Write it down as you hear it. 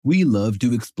We love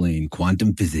to explain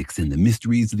quantum physics and the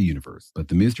mysteries of the universe, but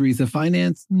the mysteries of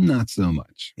finance, not so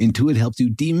much. Intuit helps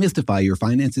you demystify your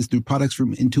finances through products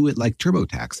from Intuit like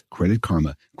TurboTax, Credit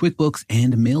Karma, QuickBooks,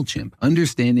 and MailChimp.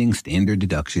 Understanding standard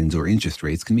deductions or interest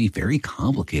rates can be very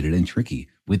complicated and tricky,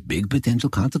 with big potential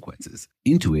consequences.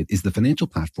 Intuit is the financial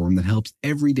platform that helps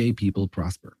everyday people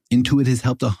prosper. Intuit has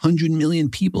helped 100 million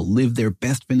people live their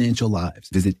best financial lives.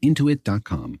 Visit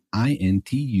Intuit.com, Intuit.com,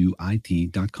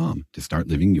 to start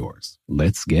living yours.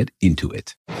 Let's get into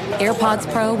it. AirPods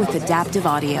Pro with adaptive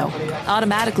audio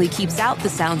automatically keeps out the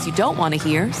sounds you don't want to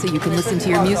hear so you can listen to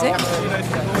your music,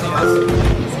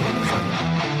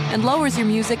 and lowers your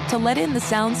music to let in the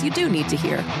sounds you do need to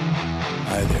hear.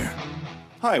 Hi there.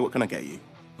 Hi, what can I get you?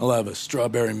 I'll have a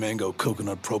strawberry mango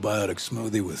coconut probiotic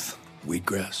smoothie with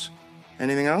wheatgrass.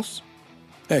 Anything else?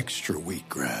 Extra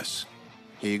wheatgrass.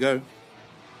 Here you go.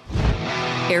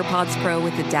 AirPods Pro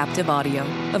with adaptive audio.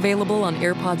 Available on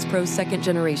AirPods Pro 2nd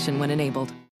generation when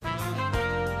enabled.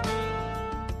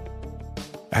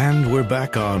 And we're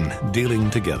back on Dealing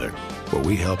Together, where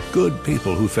we help good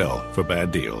people who fell for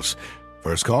bad deals.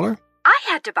 First caller? I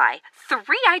had to buy 3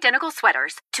 identical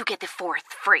sweaters to get the 4th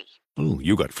free. Oh,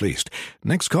 you got fleeced.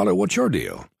 Next caller, what's your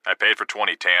deal? I paid for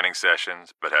 20 tanning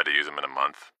sessions, but had to use them in a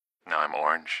month. Now I'm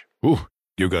orange. Ooh,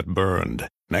 you got burned.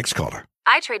 Next caller.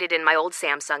 I traded in my old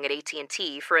Samsung at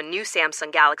AT&T for a new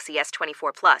Samsung Galaxy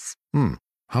S24 Plus.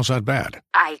 How's that bad?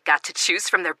 I got to choose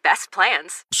from their best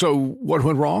plans. So, what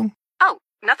went wrong? Oh,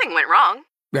 nothing went wrong.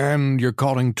 And you're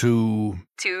calling to...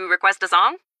 To request a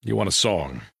song? You want a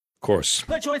song. Of course.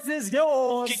 The choice is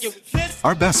yours.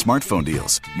 Our best smartphone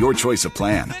deals. Your choice of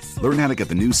plan. Learn how to get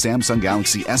the new Samsung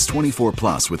Galaxy S24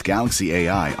 Plus with Galaxy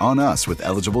AI on us with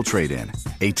eligible trade-in.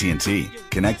 AT&T.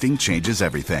 Connecting changes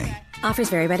everything.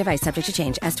 Offers vary by device. Subject to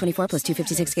change. S24 plus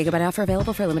 256 gigabyte offer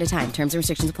available for a limited time. Terms and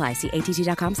restrictions apply. See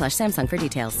att.com/Samsung for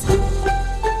details.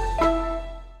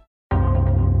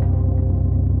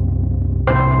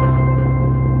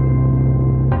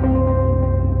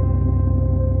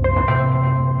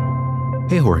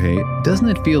 Hey, Jorge, doesn't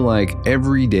it feel like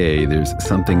every day there's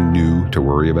something new to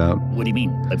worry about? What do you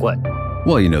mean? Like what?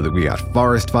 Well, you know that we got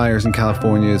forest fires in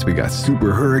California, we got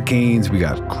super hurricanes, we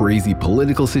got crazy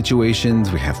political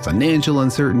situations, we have financial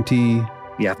uncertainty.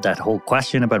 You have that whole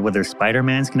question about whether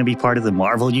Spider-Man's going to be part of the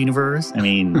Marvel universe. I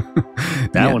mean,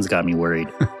 that one's got me worried.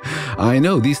 I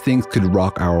know, these things could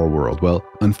rock our world. Well,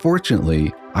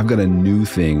 unfortunately, I've got a new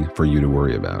thing for you to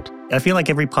worry about. I feel like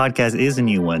every podcast is a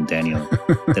new one, Daniel,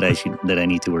 that I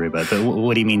need to worry about. But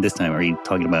what do you mean this time? Are you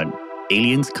talking about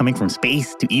aliens coming from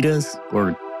space to eat us?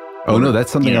 Oh, no,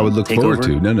 that's something I would look forward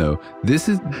to. No. This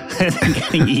is...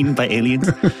 Getting eaten by aliens?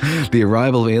 The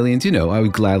arrival of aliens. You know, I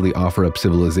would gladly offer up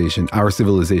our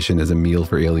civilization as a meal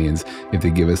for aliens if they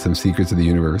give us some secrets of the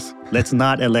universe. Let's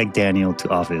not elect Daniel to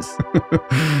office.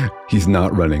 He's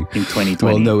not running. In 2020.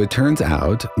 Well, no, it turns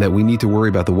out that we need to worry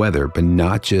about the weather, but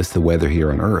not just the weather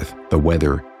here on Earth, the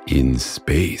weather in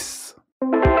space.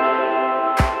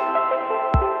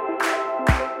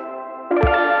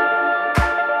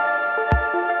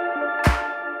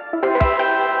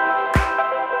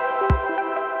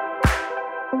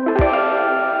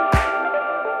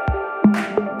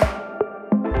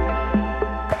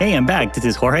 Hey, I'm back. This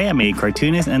is Jorge. I'm a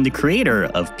cartoonist and the creator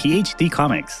of PhD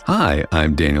Comics. Hi,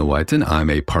 I'm Daniel Whiten. I'm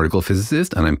a particle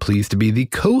physicist, and I'm pleased to be the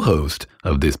co-host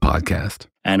of this podcast.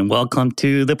 And welcome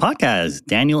to the podcast,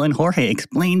 Daniel and Jorge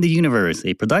Explain the Universe,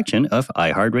 a production of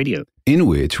iHeartRadio. In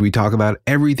which we talk about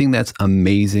everything that's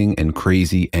amazing and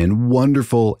crazy and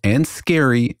wonderful and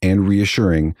scary and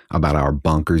reassuring about our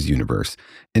bonkers universe,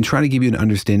 and try to give you an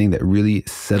understanding that really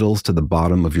settles to the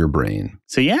bottom of your brain.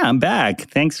 So yeah, I'm back.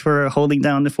 Thanks for holding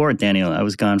down the fort, Daniel. I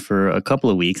was gone for a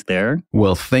couple of weeks there.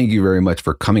 Well, thank you very much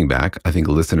for coming back. I think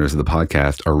listeners of the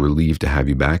podcast are relieved to have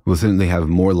you back. We'll certainly have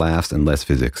more laughs and less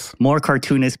physics. More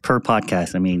cartoonists per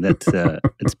podcast. I mean, that's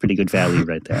pretty good value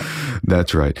right there.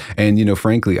 That's right. And, you know,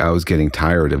 frankly, I was getting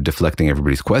tired of deflecting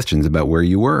everybody's questions about where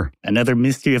you were. Another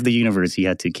mystery of the universe you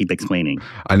had to keep explaining.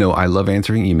 I know. I love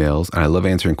answering emails and I love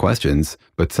answering questions,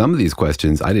 but some of these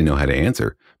questions I didn't know how to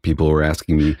answer. People were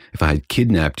asking me if I had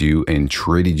kidnapped you and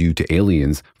traded you to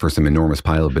aliens for some enormous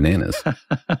pile of bananas.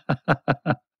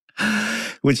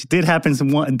 Which did happen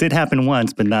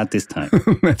once, but not this time.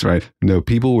 That's right. No,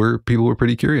 people were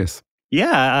pretty curious.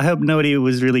 Yeah, I hope nobody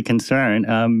was really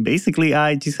concerned. Basically,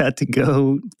 I just had to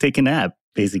go take a nap,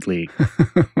 basically,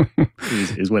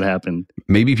 is what happened.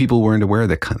 Maybe people weren't aware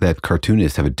that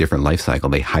cartoonists have a different life cycle.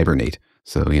 They hibernate.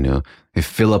 So, you know, they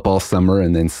fill up all summer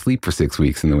and then sleep for 6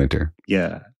 weeks in the winter.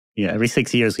 Yeah. Yeah, every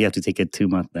 6 years we have to take a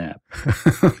 2-month nap.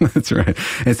 That's right.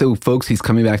 And so, folks, he's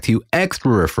coming back to you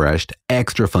extra refreshed,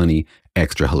 extra funny,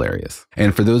 extra hilarious.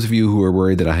 And for those of you who are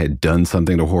worried that I had done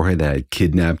something to Jorge, that I had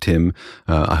kidnapped him,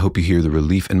 I hope you hear the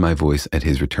relief in my voice at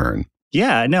his return.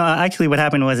 Yeah, no, actually what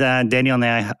happened was Daniel and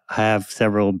I have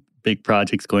several big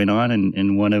projects going on,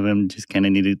 and one of them just kind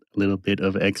of needed a little bit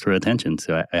of extra attention.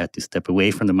 So I had to step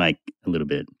away from the mic a little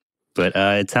bit. But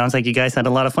it sounds like you guys had a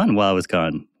lot of fun while I was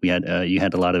gone. You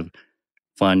had a lot of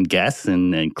fun guests,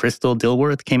 and Crystal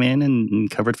Dilworth came in and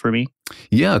covered for me.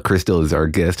 Yeah, Crystal is our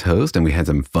guest host, and we had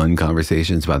some fun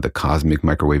conversations about the cosmic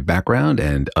microwave background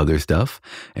and other stuff.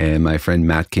 And my friend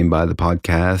Matt came by the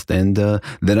podcast, and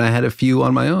then I had a few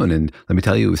on my own. And let me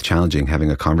tell you, it was challenging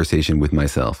having a conversation with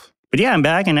myself. But yeah, I'm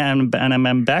back, and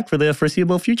I'm back for the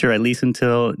foreseeable future, at least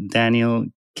until Daniel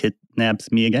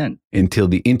kidnaps me again. Until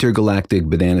the intergalactic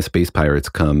banana space pirates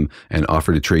come and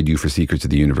offer to trade you for secrets of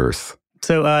the universe.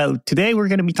 So today we're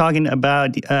going to be talking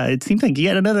about, it seems like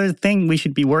yet another thing we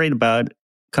should be worried about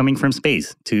coming from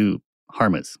space to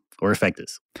harm us or affect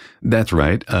us. That's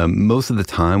right. Most of the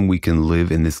time we can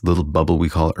live in this little bubble we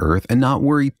call Earth and not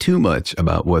worry too much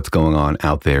about what's going on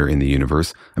out there in the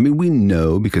universe. I mean, we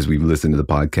know because we've listened to the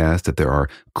podcast that there are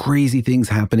crazy things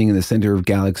happening in the center of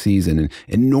galaxies and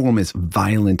enormous,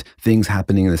 violent things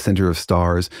happening in the center of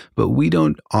stars. But we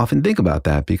don't often think about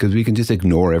that because we can just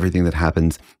ignore everything that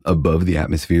happens above the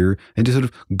atmosphere and just sort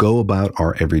of go about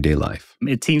our everyday life.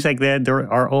 It seems like that there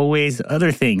are always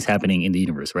other things happening in the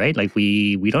universe, right? Like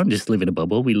we don't just live in a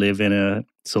bubble. We live in a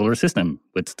solar system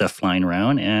with stuff flying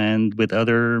around and with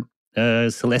other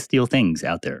celestial things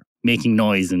out there making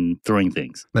noise and throwing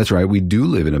things. That's right. We do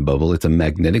live in a bubble. It's a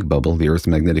magnetic bubble. The Earth's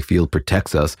magnetic field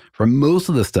protects us from most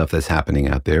of the stuff that's happening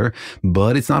out there,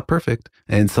 but it's not perfect.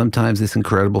 And sometimes this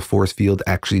incredible force field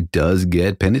actually does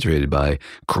get penetrated by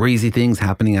crazy things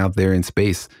happening out there in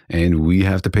space, and we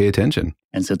have to pay attention.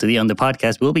 And so today on the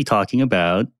podcast, we'll be talking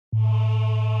about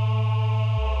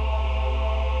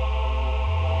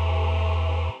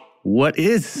what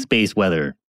is space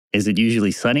weather? Is it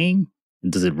usually sunny?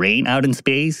 Does it rain out in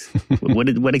space?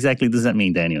 What exactly does that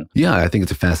mean, Daniel? Yeah, I think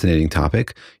it's a fascinating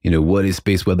topic. You know, what is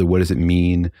space weather? What does it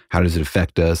mean? How does it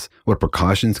affect us? What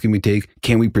precautions can we take?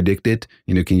 Can we predict it?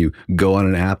 You know, can you go on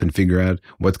an app and figure out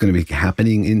what's going to be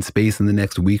happening in space in the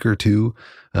next week or two?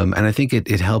 And I think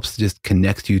it helps just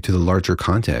connect you to the larger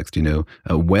context. You know,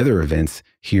 weather events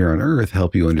here on Earth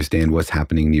help you understand what's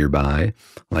happening nearby.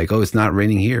 Like, oh, it's not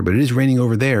raining here, but it is raining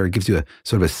over there. It gives you a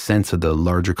sort of a sense of the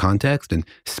larger context. And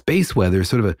space weather is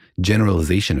sort of a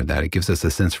generalization of that. It gives us a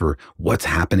sense for what's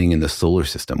happening in the solar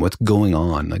system, what's going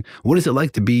on. Like, what is it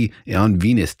like to be on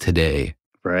Venus today?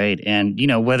 Right. And, you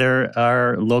know, whether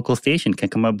our local station can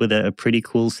come up with a pretty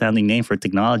cool sounding name for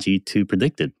technology to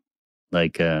predict it.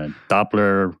 Like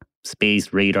Doppler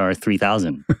Space Radar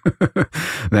 3000.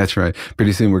 That's right.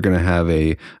 Pretty soon we're going to have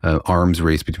a arms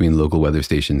race between local weather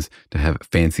stations to have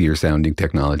fancier sounding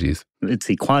technologies. It's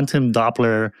a quantum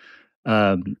Doppler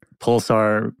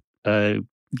pulsar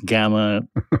gamma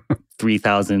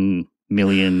 3000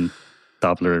 million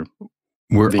Doppler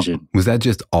vision. Was that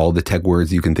just all the tech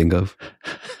words you can think of?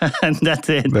 That's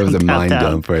it. That was a mind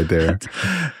dump right there.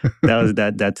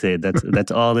 That's it.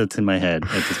 That's all that's in my head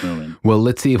at this moment. Well,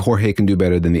 let's see if Jorge can do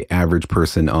better than the average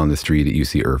person on the street at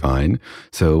UC Irvine.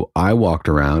 So I walked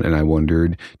around and I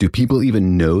wondered, do people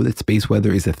even know that space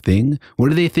weather is a thing? What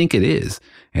do they think it is?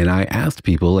 And I asked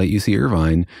people at UC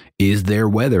Irvine, is there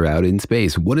weather out in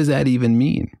space? What does that even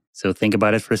mean? So think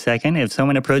about it for a second. If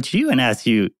someone approached you and asked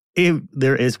you if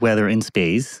there is weather in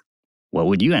space, what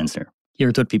would you answer?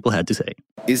 Here's what people had to say.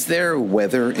 Is there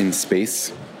weather in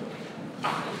space?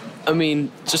 I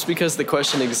mean, just because the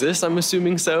question exists, I'm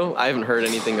assuming so. I haven't heard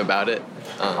anything about it.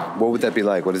 What would that be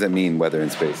like? What does that mean, weather in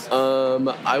space?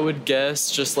 I would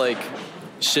guess just like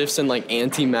shifts in like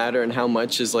antimatter and how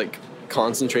much is like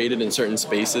concentrated in certain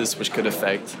spaces, which could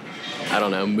affect, I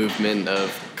don't know, movement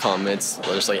of comets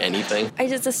or just like anything. I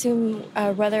just assume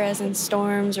weather as in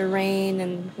storms or rain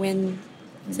and wind,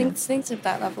 things at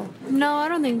that level. No, I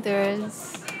don't think there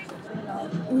is.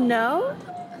 No?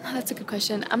 That's a good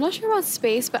question. I'm not sure about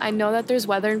space, but I know that there's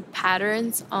weather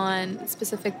patterns on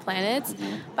specific planets,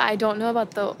 but I don't know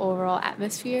about the overall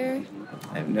atmosphere.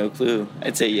 I have no clue.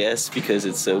 I'd say yes because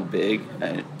it's so big.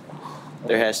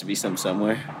 There has to be some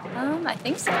somewhere. I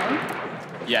think so.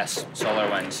 Yes, solar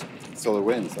winds. Solar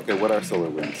winds. Okay, what are solar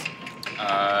winds?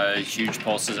 Huge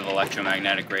pulses of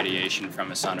electromagnetic radiation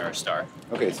from a sun or a star.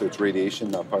 Okay, so it's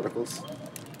radiation, not particles?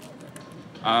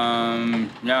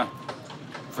 Yeah.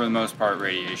 For the most part,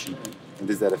 radiation. And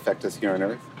does that affect us here on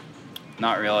Earth?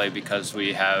 Not really, because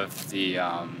we have the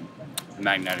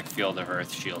magnetic field of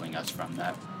Earth shielding us from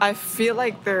that. I feel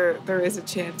like there is a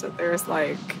chance that there's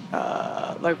like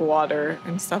water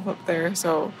and stuff up there,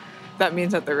 so that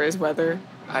means that there is weather.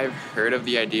 I've heard of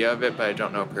the idea of it, but I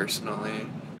don't know personally.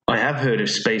 I have heard of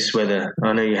space weather.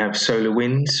 I know you have solar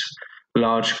winds,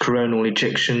 large coronal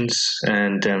ejections,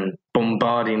 and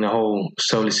bombarding the whole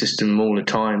solar system all the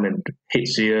time and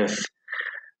hits the Earth.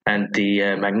 And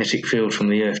the magnetic field from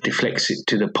the Earth deflects it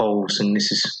to the poles, and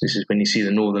this is when you see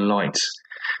the northern lights.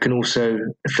 It can also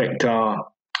affect our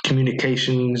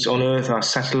communications on Earth, our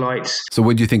satellites. So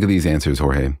what do you think of these answers,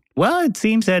 Jorge? Well, it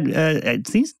seems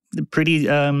pretty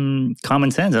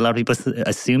common sense. A lot of people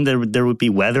assume that there would be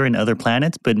weather in other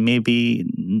planets, but maybe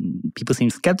people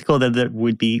seem skeptical that there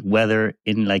would be weather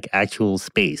in like actual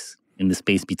space, in the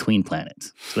space between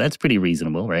planets. So that's pretty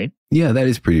reasonable, right? Yeah, that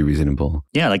is pretty reasonable.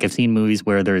 Yeah, like I've seen movies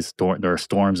where there are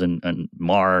storms on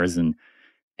Mars, and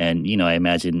I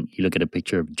imagine you look at a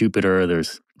picture of Jupiter,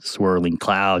 there's swirling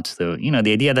clouds. So,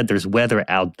 the idea that there's weather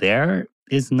out there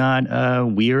is not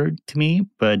weird to me,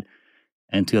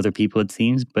 and to other people it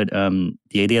seems. But the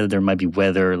idea that there might be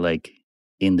weather like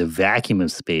in the vacuum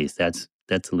of space, that's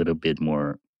a little bit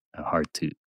more hard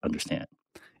to understand.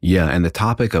 Yeah, and the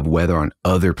topic of weather on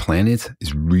other planets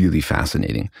is really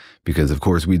fascinating because, of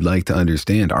course, we'd like to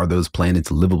understand, are those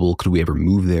planets livable? Could we ever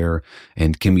move there?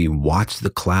 And can we watch the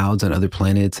clouds on other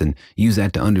planets and use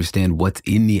that to understand what's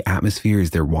in the atmosphere? Is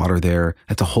there water there?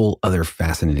 That's a whole other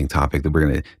fascinating topic that we're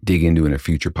going to dig into in a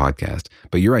future podcast.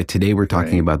 But you're right. Today, we're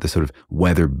talking about the sort of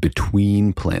weather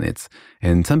between planets.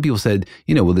 And some people said,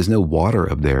 well, there's no water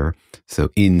up there, so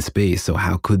in space, so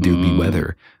how could there be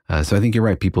weather? So I think you're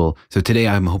right, people. So today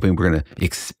I'm hoping we're going to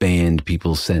expand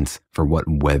people's sense for what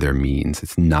weather means.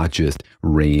 It's not just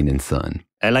rain and sun.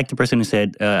 I like the person who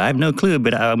said, I have no clue,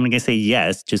 but I'm going to say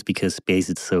yes, just because space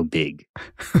is so big.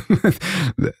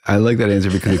 I like that answer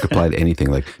because it could apply to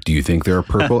anything. Like, do you think there are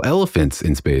purple elephants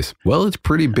in space? Well, it's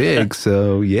pretty big,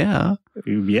 so yeah.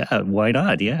 Yeah, why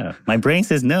not? Yeah. My brain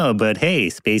says no, but hey,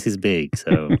 space is big,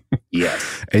 so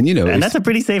yes. And and that's a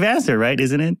pretty safe answer, right?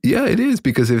 Isn't it? Yeah, it is,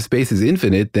 because if space is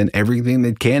infinite, then everything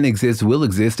that can exist will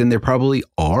exist, and there probably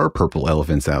are purple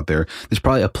elephants out there. There's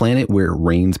probably a planet where it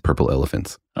rains purple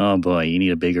elephants. Oh boy, you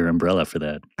need a bigger umbrella for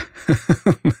that.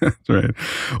 That's right.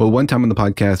 Well, one time on the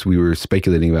podcast, we were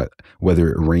speculating about whether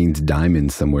it rains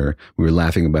diamonds somewhere. We were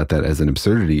laughing about that as an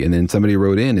absurdity. And then somebody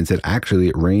wrote in and said, actually,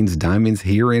 it rains diamonds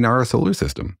here in our solar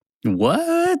system.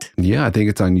 What? Yeah, I think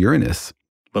it's on Uranus.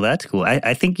 Well, that's cool.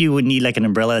 I think you would need like an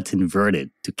umbrella that's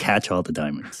inverted to catch all the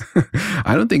diamonds.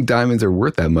 I don't think diamonds are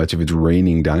worth that much if it's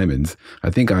raining diamonds. I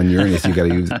think on Uranus, you got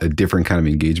to use a different kind of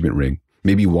engagement ring.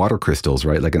 Maybe water crystals,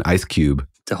 right? Like an ice cube.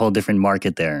 It's a whole different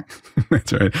market there.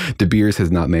 That's right. De Beers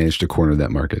has not managed to corner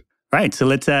that market. Right. So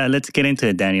let's get into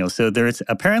it, Daniel. So there's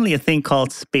apparently a thing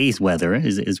called space weather,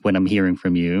 is what I'm hearing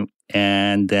from you,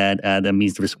 and that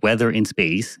means there's weather in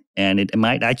space, and it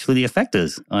might actually affect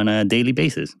us on a daily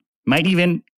basis. Might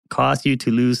even cause you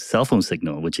to lose cell phone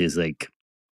signal, which is like,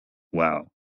 wow,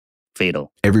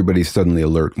 fatal. Everybody's suddenly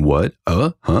alert. What?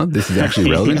 Huh? This is actually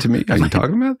relevant to me? Are you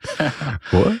talking about?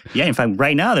 What? Yeah. In fact,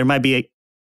 right now there might be a.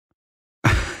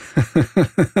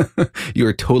 You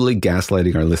are totally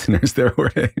gaslighting our listeners there,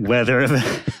 Jorge. Weather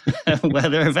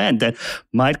event that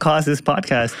might cause this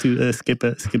podcast to skip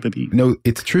a beat. No,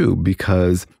 it's true,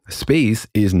 because space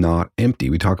is not empty.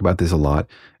 We talk about this a lot,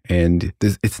 and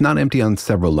it's not empty on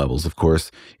several levels. Of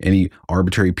course, any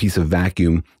arbitrary piece of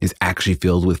vacuum is actually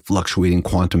filled with fluctuating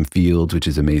quantum fields, which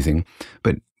is amazing.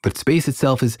 But space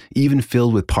itself is even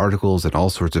filled with particles and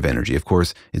all sorts of energy. Of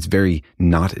course, it's very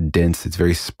not dense. It's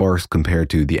very sparse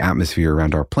compared to the atmosphere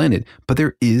around our planet. But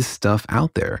there is stuff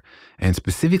out there. And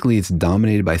specifically, it's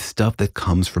dominated by stuff that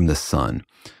comes from the sun.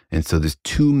 And so there's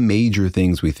two major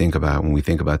things we think about when we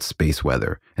think about space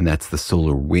weather. And that's the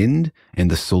solar wind and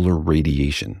the solar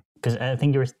radiation. Because I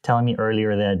think you were telling me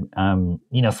earlier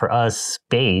that, for us,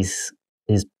 space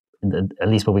is, at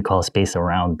least what we call space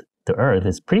around the Earth,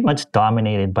 is pretty much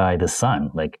dominated by the sun.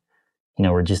 Like,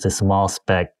 we're just a small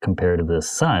speck compared to the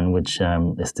sun, which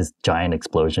is this giant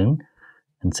explosion.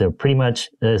 And so pretty much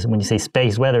when you say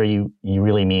space weather, you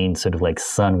really mean sort of like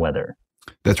sun weather.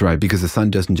 That's right, because the sun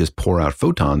doesn't just pour out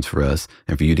photons for us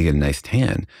and for you to get a nice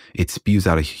tan. It spews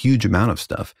out a huge amount of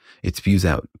stuff. It spews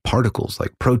out particles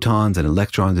like protons and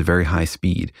electrons at very high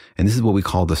speed. And this is what we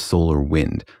call the solar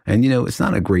wind. And, it's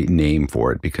not a great name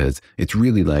for it because it's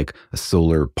really like a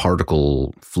solar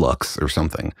particle flux or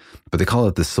something. But they call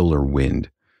it the solar wind.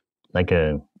 Like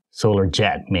a solar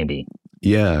jet, maybe.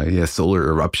 Yeah, solar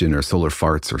eruption or solar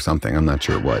farts or something. I'm not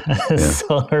sure what. Yeah.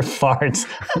 Solar farts.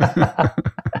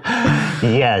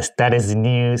 Yes, that is a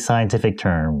new scientific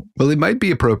term. Well, it might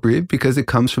be appropriate because it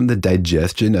comes from the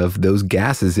digestion of those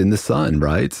gases in the sun,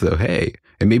 right? So, hey,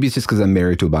 and maybe it's just because I'm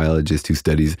married to a biologist who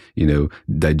studies,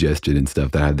 digestion and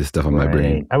stuff, that I have this stuff on my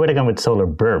brain. I would have gone with solar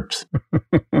burps.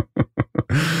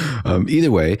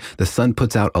 Either way, the sun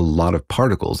puts out a lot of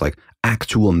particles, like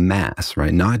actual mass,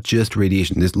 right? Not just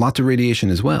radiation. There's lots of radiation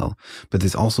as well, but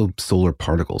there's also solar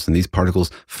particles. And these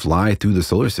particles fly through the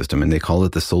solar system, and they call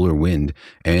it the solar wind.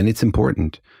 And it's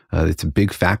important. It's a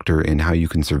big factor in how you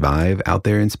can survive out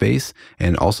there in space.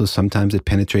 And also sometimes it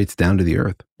penetrates down to the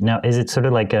Earth. Now, is it sort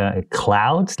of like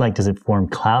clouds? Like, does it form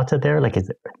clouds out there? Like, can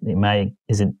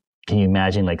you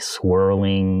imagine like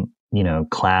swirling,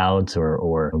 clouds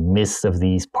or mists of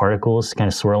these particles kind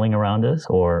of swirling around us?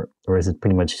 Or is it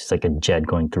pretty much just like a jet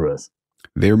going through us?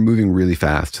 They're moving really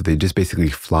fast. So they just basically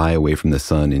fly away from the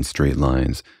sun in straight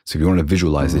lines. So if you want to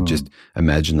visualize it, just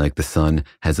imagine like the sun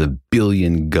has 1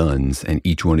 billion guns and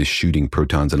each one is shooting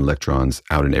protons and electrons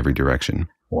out in every direction.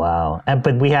 Wow.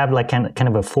 But we have like kind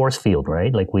of a force field,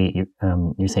 right? Like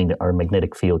you're saying that our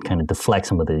magnetic field kind of deflects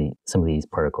some of these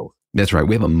particles. That's right.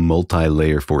 We have a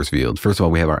multi-layer force field. First of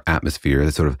all, we have our atmosphere.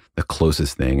 That's sort of the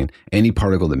closest thing. And any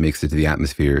particle that makes it to the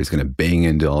atmosphere is going to bang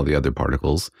into all the other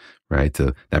particles, right?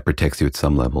 So that protects you at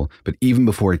some level. But even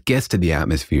before it gets to the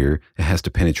atmosphere, it has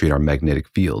to penetrate our magnetic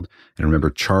field. And remember,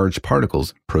 charged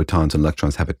particles, protons and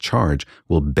electrons have a charge,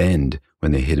 will bend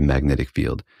when they hit a magnetic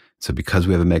field. So because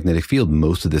we have a magnetic field,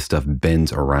 most of this stuff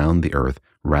bends around the Earth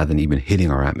rather than even hitting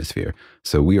our atmosphere.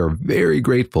 So we are very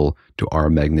grateful to our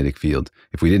magnetic field.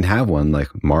 If we didn't have one,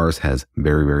 like Mars has a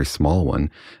very, very small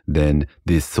one, then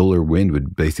this solar wind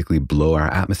would basically blow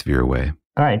our atmosphere away.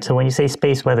 All right. So when you say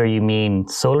space weather, you mean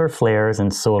solar flares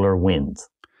and solar winds.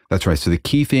 That's right. So the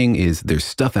key thing is there's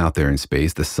stuff out there in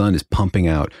space. The sun is pumping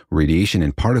out radiation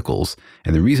and particles.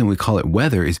 And the reason we call it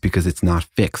weather is because it's not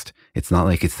fixed. It's not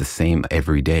like it's the same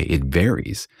every day. It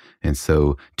varies. And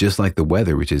so just like the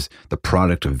weather, which is the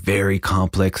product of very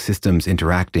complex systems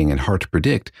interacting and hard to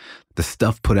predict, the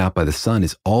stuff put out by the sun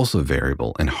is also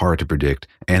variable and hard to predict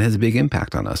and has a big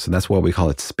impact on us. So that's why we call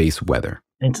it space weather.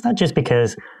 It's not just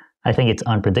because I think it's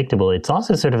unpredictable. It's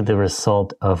also sort of the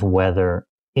result of weather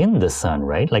in the sun,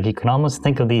 right? Like you can almost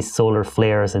think of these solar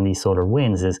flares and these solar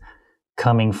winds as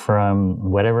coming from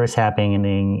whatever is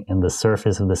happening in the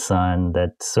surface of the sun.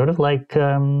 That's sort of like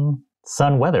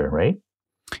sun weather, right?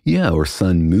 Yeah, or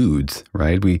sun moods,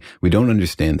 right? We don't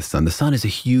understand the sun. The sun is a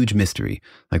huge mystery.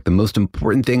 Like the most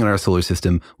important thing in our solar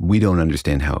system, we don't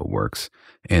understand how it works.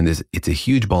 And it's a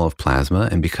huge ball of plasma.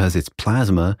 And because it's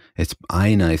plasma, it's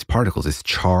ionized particles, it's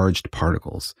charged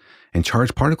particles. And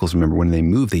charged particles, remember, when they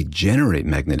move, they generate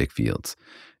magnetic fields.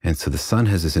 And so the sun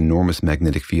has this enormous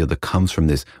magnetic field that comes from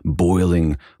this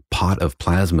boiling pot of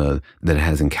plasma that it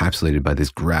has encapsulated by this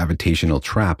gravitational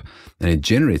trap. And it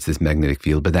generates this magnetic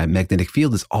field. But that magnetic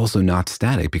field is also not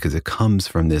static because it comes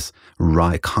from this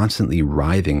constantly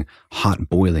writhing, hot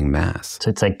boiling mass. So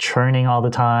it's like churning all the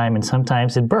time, and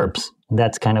sometimes it burps.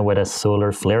 That's kind of what a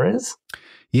solar flare is?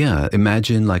 Yeah,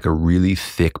 imagine like a really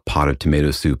thick pot of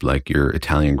tomato soup like your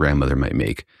Italian grandmother might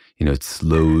make. It's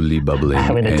slowly bubbling. I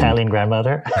have an Italian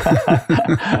grandmother.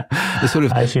 Sort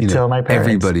of, I should tell my parents.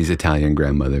 Everybody's Italian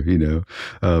grandmother,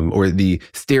 or the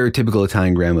stereotypical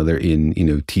Italian grandmother in,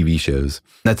 TV shows.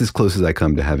 That's as close as I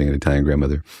come to having an Italian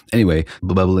grandmother. Anyway,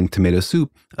 bubbling tomato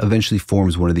soup eventually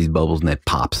forms one of these bubbles and it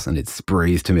pops and it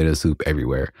sprays tomato soup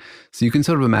everywhere. So you can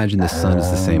sort of imagine the sun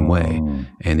is the same way.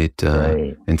 And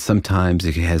and sometimes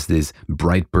it has this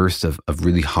bright burst of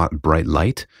really hot, bright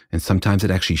light. And sometimes it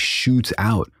actually shoots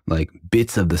out like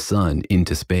bits of the sun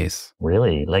into space.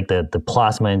 Really? Like the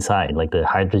plasma inside, like the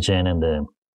hydrogen and the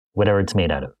whatever it's made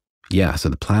out of. Yeah, so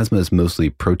the plasma is mostly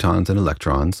protons and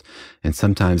electrons, and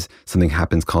sometimes something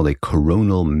happens called a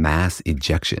coronal mass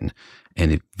ejection,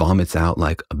 and it vomits out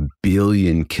like 1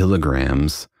 billion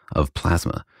kilograms of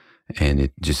plasma, and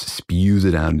it just spews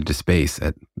it out into space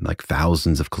at like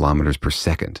thousands of kilometers per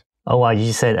second. Oh, wow,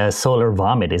 you said a solar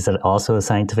vomit. Is that also a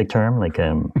scientific term? Like,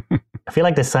 I feel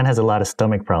like the sun has a lot of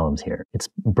stomach problems here. It's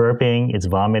burping, it's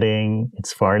vomiting,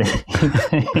 it's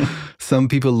farting. Some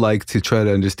people like to try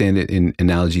to understand it in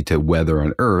analogy to weather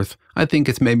on Earth. I think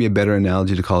it's maybe a better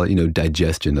analogy to call it,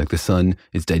 digestion. Like the sun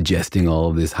is digesting all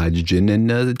of this hydrogen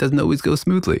and it doesn't always go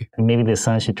smoothly. Maybe the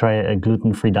sun should try a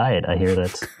gluten-free diet. I hear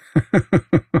that.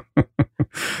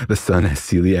 The sun has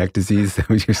celiac disease. Is that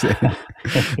what you're saying?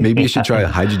 Maybe you should try a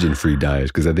hydrogen-free diet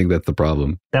because I think that's the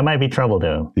problem. That might be trouble,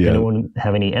 though. Yeah. You don't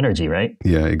have any energy, right?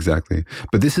 Yeah, exactly.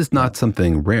 But this is not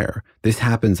something rare. This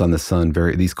happens on the sun.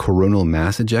 These coronal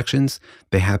mass ejections,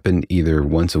 they happen either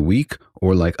once a week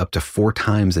or like up to 4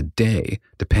 times a day,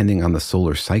 depending on the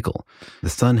solar cycle. The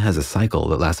sun has a cycle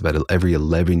that lasts about every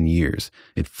 11 years.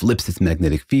 It flips its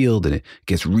magnetic field and it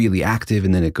gets really active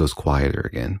and then it goes quieter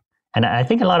again. And I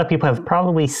think a lot of people have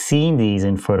probably seen these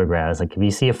in photographs. Like if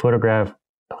you see a photograph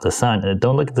of the sun,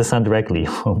 don't look at the sun directly,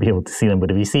 you won't be able to see them.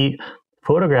 But if you see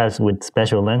photographs with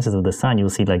special lenses of the sun, you'll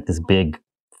see like this big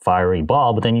fiery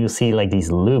ball, but then you'll see like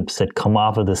these loops that come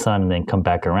off of the sun and then come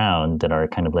back around that are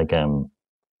kind of like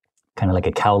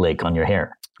a cowlick on your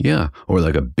hair. Yeah, or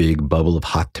like a big bubble of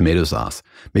hot tomato sauce.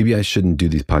 Maybe I shouldn't do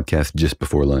these podcasts just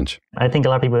before lunch. I think a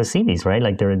lot of people have seen these, right?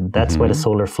 Like that's what a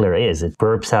solar flare is. It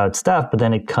burps out stuff, but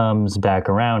then it comes back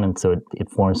around, and so it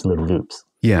forms little loops.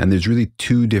 Yeah, and there's really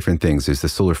 2 different things. There's the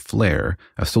solar flare.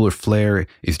 A solar flare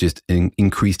is just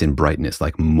increased in brightness,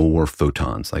 like more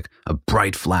photons, like a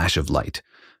bright flash of light.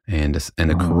 And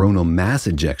a coronal mass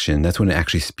ejection, that's when it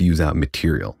actually spews out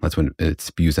material. That's when it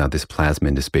spews out this plasma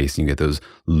into space and you get those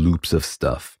loops of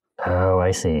stuff. Oh,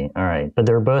 I see. All right. But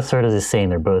they're both sort of the same.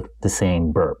 They're both the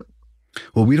same burp.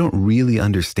 What we don't really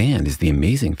understand is the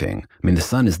amazing thing. I mean, the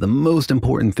sun is the most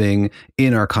important thing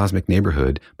in our cosmic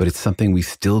neighborhood, but it's something we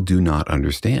still do not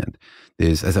understand.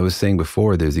 As I was saying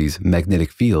before, there's these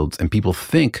magnetic fields, and people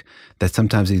think that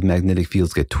sometimes these magnetic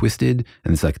fields get twisted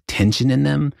and there's like tension in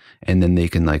them, and then they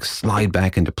can like slide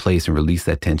back into place and release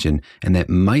that tension. And that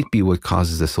might be what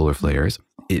causes the solar flares.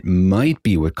 It might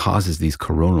be what causes these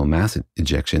coronal mass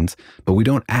ejections, but we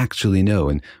don't actually know.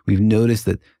 And we've noticed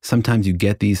that sometimes you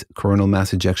get these coronal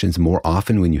mass ejections more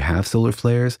often when you have solar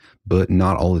flares, but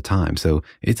not all the time. So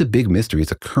it's a big mystery.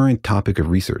 It's a current topic of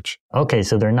research. Okay,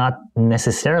 so they're not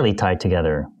necessarily tied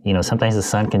together. You know, sometimes the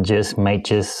sun might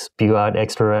just spew out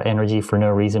extra energy for no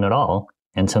reason at all.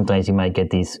 And sometimes you might get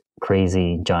these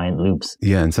crazy giant loops.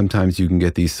 Yeah, and sometimes you can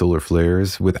get these solar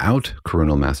flares without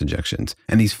coronal mass ejections.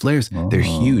 And these flares, they're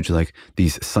huge. Like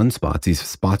these sunspots, these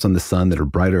spots on the sun that are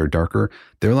brighter or darker,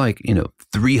 they're like,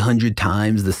 300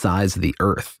 times the size of the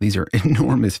Earth. These are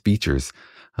enormous features.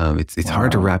 It's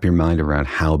hard to wrap your mind around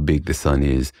how big the sun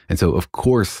is. And so, of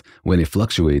course, when it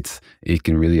fluctuates, it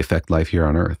can really affect life here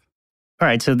on Earth. All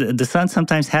right, so the sun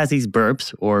sometimes has these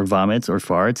burps or vomits or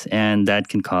farts, and that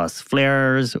can cause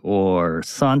flares or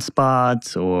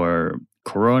sunspots or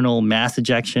coronal mass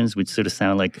ejections, which sort of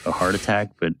sound like a heart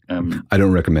attack. But I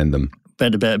don't recommend them.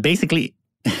 But basically,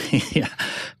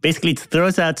 basically it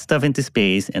throws out stuff into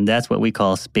space, and that's what we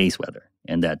call space weather.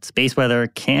 And that space weather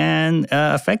can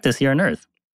affect us here on Earth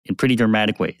in pretty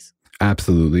dramatic ways.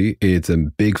 Absolutely. It's a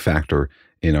big factor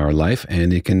in our life,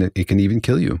 and it can even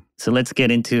kill you. So let's get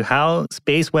into how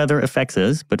space weather affects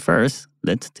us. But first,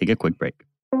 let's take a quick break.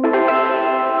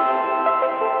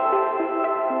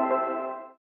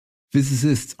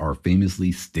 Physicists are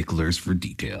famously sticklers for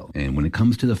detail, and when it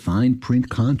comes to the fine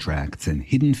print contracts and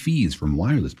hidden fees from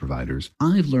wireless providers,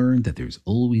 I've learned that there's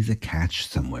always a catch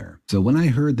somewhere. So when I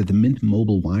heard that the Mint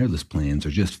Mobile wireless plans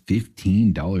are just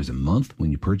 $15 a month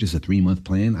when you purchase a 3-month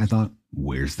plan, I thought,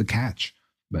 where's the catch?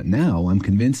 But now I'm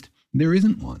convinced there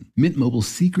isn't one. Mint Mobile's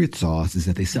secret sauce is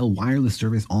that they sell wireless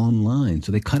service online,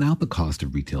 so they cut out the cost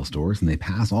of retail stores and they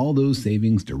pass all those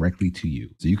savings directly to you.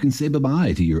 So you can say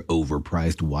bye-bye to your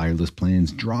overpriced wireless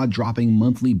plans, jaw-dropping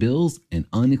monthly bills, and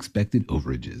unexpected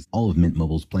overages. All of Mint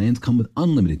Mobile's plans come with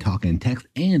unlimited talk and text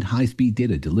and high-speed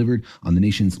data delivered on the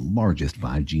nation's largest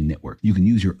 5G network. You can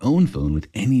use your own phone with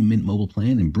any Mint Mobile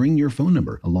plan and bring your phone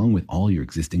number along with all your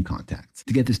existing contacts.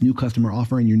 To get this new customer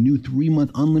offer and your new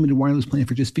 3-month unlimited wireless plan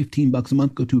for just $15 a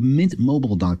month, go to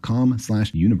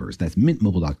mintmobile.com/universe. That's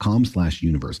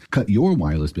mintmobile.com/universe. Cut your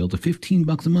wireless bill to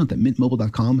 $15 a month at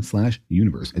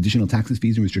mintmobile.com/universe. Additional taxes,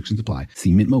 fees, and restrictions apply.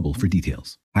 See Mint Mobile for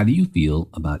details. How do you feel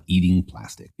about eating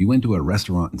plastic? If you went to a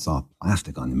restaurant and saw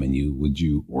plastic on the menu, would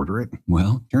you order it?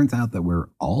 Well, turns out that we're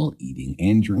all eating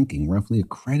and drinking roughly a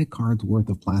credit card's worth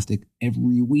of plastic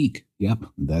every week. Yep,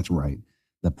 that's right.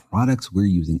 The products we're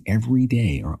using every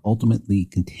day are ultimately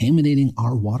contaminating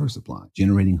our water supply,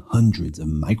 generating hundreds of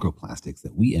microplastics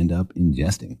that we end up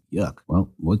ingesting. Yuck. Well,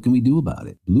 what can we do about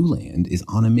it? Blue Land is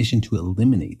on a mission to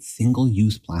eliminate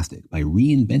single-use plastic by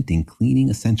reinventing cleaning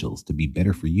essentials to be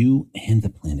better for you and the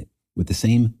planet, with the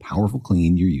same powerful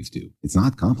clean you're used to. It's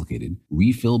not complicated.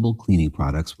 Refillable cleaning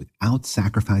products without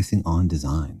sacrificing on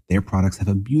design. Their products have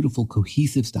a beautiful,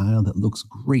 cohesive style that looks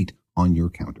great on your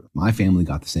counter. My family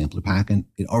got the sampler pack and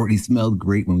it already smelled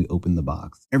great when we opened the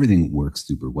box. Everything works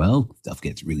super well, stuff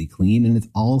gets really clean, and it's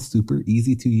all super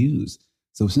easy to use.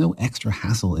 So it's no extra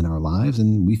hassle in our lives,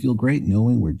 and we feel great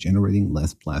knowing we're generating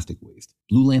less plastic waste.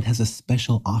 Blue Land has a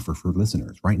special offer for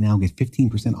listeners. Right now, get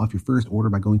 15% off your first order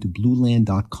by going to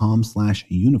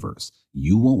blueland.com/universe.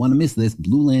 You won't want to miss this.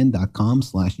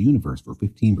 blueland.com/universe for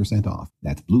 15% off.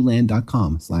 That's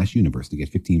blueland.com/universe to get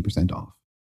 15% off.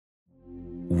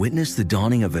 Witness the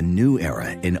dawning of a new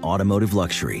era in automotive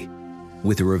luxury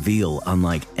with a reveal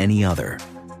unlike any other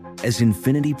as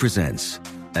Infiniti presents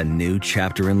a new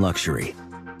chapter in luxury,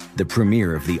 the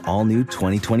premiere of the all-new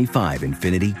 2025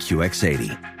 Infiniti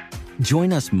QX80.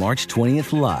 Join us March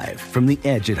 20th live from the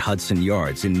Edge at Hudson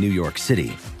Yards in New York City,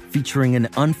 featuring an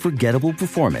unforgettable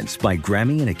performance by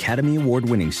Grammy and Academy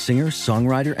Award-winning singer,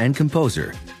 songwriter, and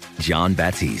composer, Jon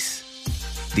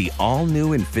Batiste. The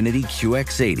all-new Infiniti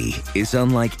QX80 is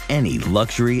unlike any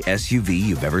luxury SUV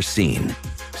you've ever seen.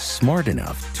 Smart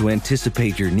enough to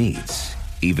anticipate your needs,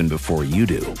 even before you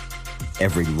do.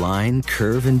 Every line,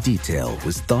 curve, and detail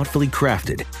was thoughtfully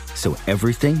crafted, so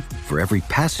everything for every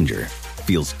passenger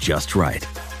feels just right.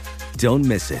 Don't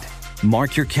miss it.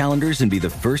 Mark your calendars and be the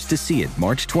first to see it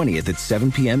March 20th at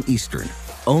 7 p.m. Eastern,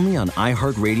 only on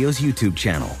iHeartRadio's YouTube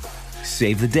channel.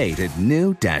 Save the date at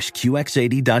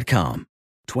new-QX80.com.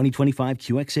 2025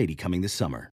 QX80 coming this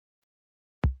summer.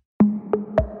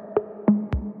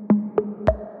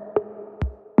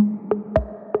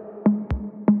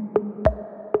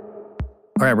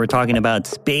 All right, we're talking about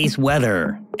space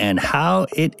weather and how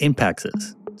it impacts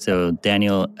us. So,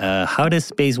 Daniel, how does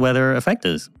space weather affect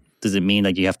us? Does it mean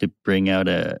like you have to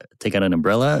take out an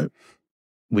umbrella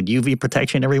with UV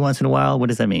protection every once in a while? What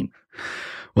does that mean?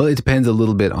 Well, it depends a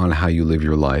little bit on how you live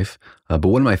your life. But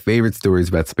one of my favorite stories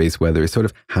about space weather is sort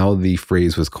of how the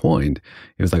phrase was coined.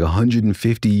 It was like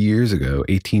 150 years ago,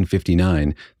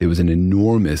 1859, there was an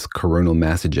enormous coronal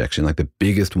mass ejection, like the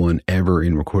biggest one ever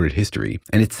in recorded history.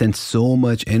 And it sent so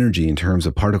much energy in terms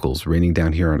of particles raining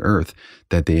down here on Earth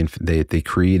that they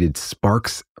created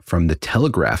sparks from the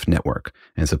telegraph network.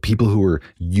 And so people who were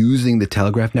using the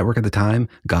telegraph network at the time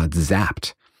got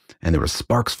zapped. And there were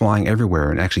sparks flying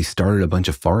everywhere and actually started a bunch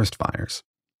of forest fires.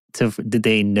 So did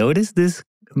they notice this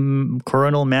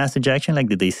coronal mass ejection? Like,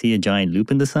 did they see a giant loop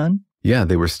in the sun? Yeah,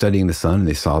 they were studying the sun and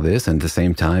they saw this. And at the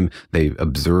same time, they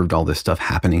observed all this stuff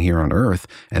happening here on Earth.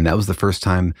 And that was the first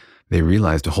time they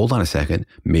realized, hold on a second,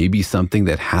 maybe something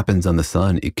that happens on the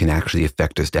sun, it can actually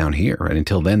affect us down here. And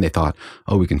until then, they thought,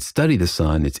 oh, we can study the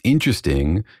sun. It's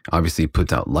interesting. Obviously, it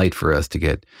puts out light for us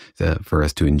to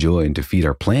enjoy and to feed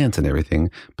our plants and everything.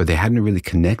 But they hadn't really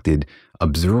connected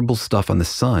observable stuff on the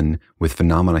sun with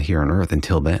phenomena here on Earth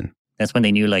until then. That's when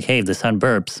they knew, like, hey, if the sun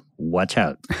burps, watch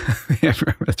out. Yeah,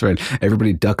 that's right.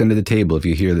 Everybody duck under the table if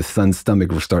you hear the sun's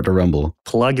stomach start to rumble.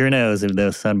 Plug your nose if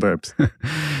the sun burps.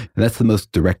 That's the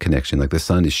most direct connection. Like, the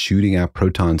sun is shooting out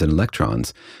protons and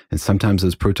electrons. And sometimes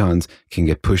those protons can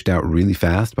get pushed out really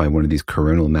fast by one of these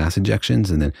coronal mass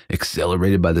ejections and then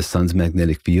accelerated by the sun's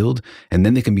magnetic field. And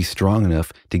then they can be strong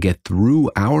enough to get through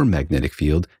our magnetic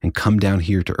field and come down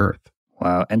here to Earth.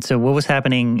 Wow. And so what was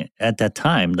happening at that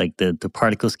time? Like the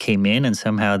particles came in and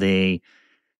somehow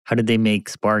how did they make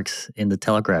sparks in the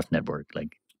telegraph network?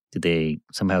 Like, did they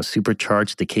somehow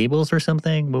supercharge the cables or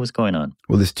something? What was going on?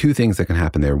 Well, there's two things that can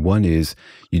happen there. One is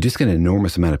you just get an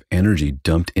enormous amount of energy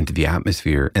dumped into the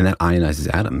atmosphere, and that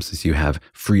ionizes atoms. So you have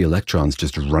free electrons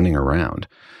just running around.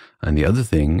 And the other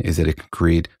thing is that it can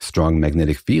create strong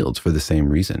magnetic fields for the same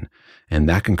reason. And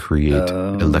that can create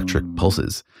electric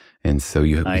pulses. And so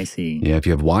I see. Yeah, if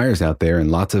you have wires out there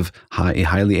and lots of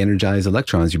highly energized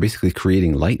electrons, you're basically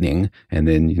creating lightning. And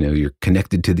then, you're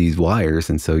connected to these wires.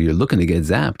 And so you're looking to get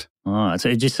zapped. Oh, so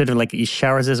it just sort of like it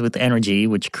showers us with energy,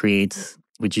 which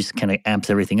just kind of amps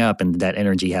everything up. And that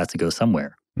energy has to go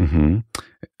somewhere. Mm-hmm.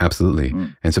 Absolutely.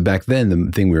 And so back then,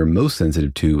 the thing we were most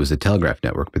sensitive to was the telegraph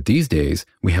network. But these days,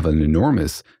 we have an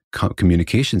enormous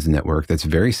communications network that's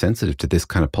very sensitive to this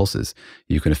kind of pulses.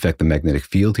 You can affect the magnetic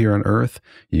field here on Earth.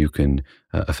 You can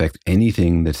affect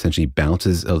anything that essentially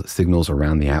bounces signals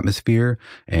around the atmosphere,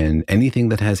 and anything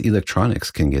that has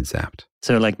electronics can get zapped.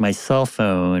 So like my cell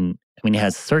phone, it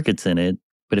has circuits in it,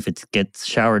 but if it gets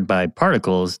showered by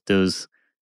particles,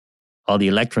 all the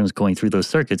electrons going through those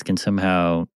circuits can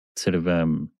somehow sort of,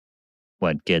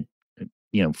 get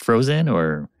frozen,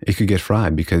 or it could get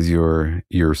fried because your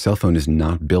cell phone is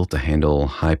not built to handle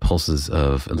high pulses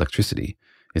of electricity.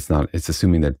 It's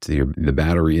assuming that the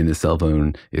battery in the cell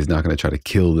phone is not going to try to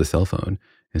kill the cell phone.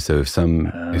 And so if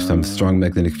some strong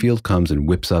magnetic field comes and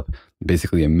whips up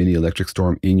basically a mini electric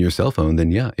storm in your cell phone,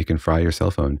 then yeah, it can fry your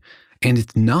cell phone. And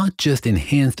it's not just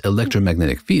enhanced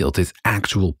electromagnetic fields, it's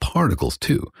actual particles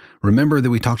too. Remember that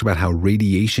we talked about how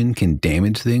radiation can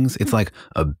damage things? It's like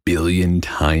a billion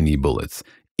tiny bullets.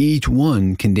 Each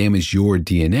one can damage your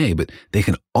DNA, but they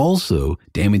can also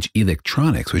damage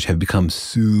electronics, which have become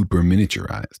super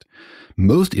miniaturized.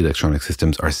 Most electronic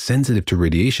systems are sensitive to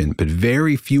radiation, but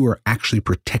very few are actually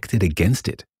protected against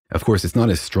it. Of course, it's not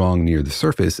as strong near the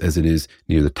surface as it is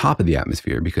near the top of the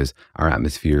atmosphere because our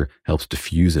atmosphere helps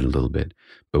diffuse it a little bit.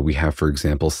 But we have, for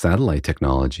example, satellite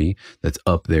technology that's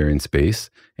up there in space.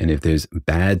 And if there's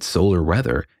bad solar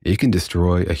weather, it can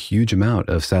destroy a huge amount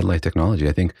of satellite technology.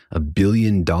 I think $1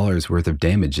 billion worth of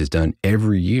damage is done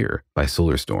every year by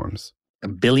solar storms.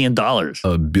 $1 billion?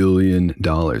 $1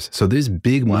 billion. So there's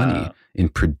big money in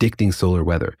predicting solar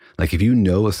weather. Like if you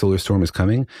know a solar storm is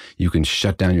coming, you can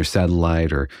shut down your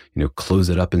satellite or, close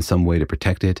it up in some way to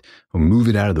protect it or move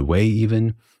it out of the way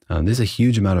even. There's a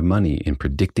huge amount of money in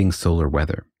predicting solar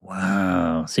weather.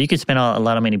 Wow. So you could spend a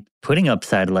lot of money putting up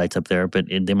satellites up there, but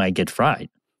they might get fried.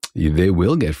 They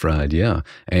will get fried, yeah.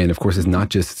 And of course, it's not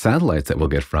just satellites that will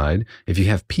get fried. If you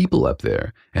have people up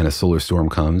there and a solar storm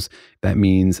comes, that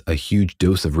means a huge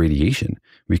dose of radiation.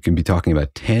 We can be talking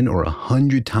about 10 or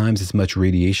 100 times as much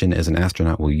radiation as an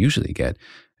astronaut will usually get.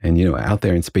 And, out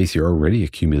there in space, you're already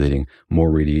accumulating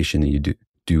more radiation than you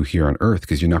do here on Earth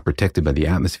because you're not protected by the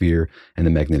atmosphere and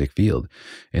the magnetic field.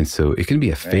 And so it can be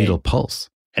a fatal pulse.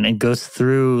 And it goes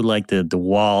through like the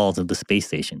walls of the space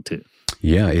station too.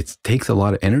 Yeah, it takes a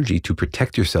lot of energy to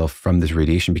protect yourself from this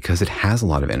radiation because it has a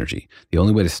lot of energy. The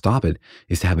only way to stop it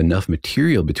is to have enough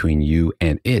material between you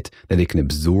and it that it can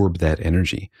absorb that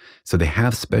energy. So they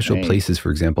have special places, for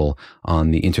example,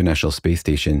 on the International Space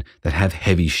Station that have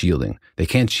heavy shielding. They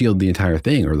can't shield the entire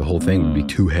thing or the whole thing would be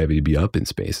too heavy to be up in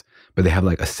space. But they have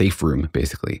like a safe room,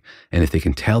 basically. And if they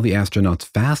can tell the astronauts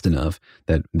fast enough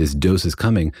that this dose is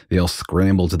coming, they all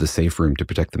scramble to the safe room to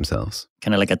protect themselves.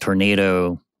 Kind of like a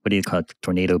tornado. What do you call it?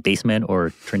 Tornado basement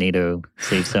or tornado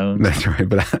safe zone? That's right.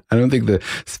 But I don't think the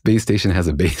space station has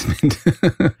a basement.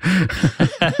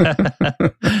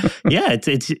 Yeah,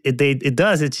 it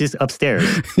does. It's just upstairs.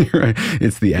 You're right.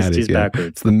 It's the attic. Just backwards.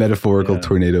 It's the metaphorical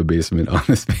tornado basement on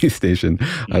the space station.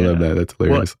 I love that. That's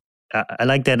hilarious. Well, I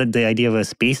like that the idea of a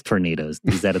space tornadoes.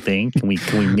 Is that a thing? Can we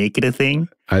make it a thing?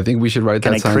 I think we should write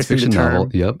that science fiction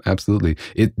novel. Yep, absolutely.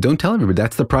 Don't tell everybody.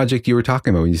 That's the project you were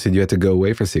talking about when you said you had to go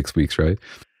away for 6 weeks, right?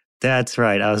 That's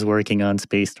right. I was working on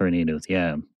space tornadoes.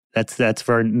 Yeah. That's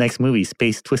for our next movie,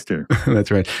 Space Twister.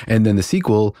 That's right. And then the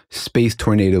sequel, Space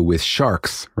Tornado with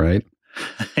Sharks, right?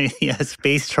 Yeah,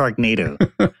 Space Sharknado.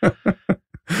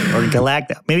 Or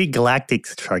maybe Galactic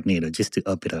Sharknado, just to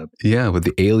up it up. Yeah, but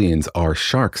the aliens are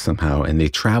sharks somehow, and they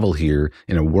travel here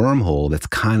in a wormhole that's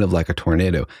kind of like a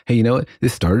tornado. Hey, you know what?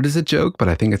 This started as a joke, but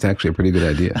I think it's actually a pretty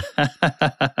good idea.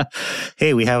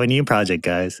 Hey, we have a new project,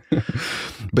 guys.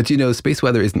 But space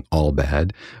weather isn't all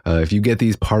bad. If you get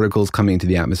these particles coming into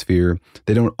the atmosphere,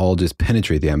 they don't all just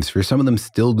penetrate the atmosphere. Some of them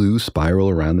still do spiral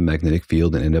around the magnetic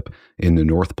field and end up in the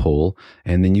North Pole.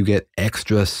 And then you get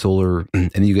extra solar,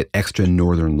 and then you get extra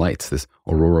northern lights, this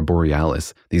aurora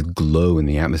borealis. These glow in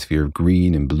the atmosphere of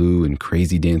green and blue and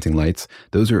crazy dancing lights.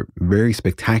 Those are very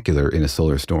spectacular in a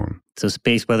solar storm. So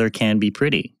space weather can be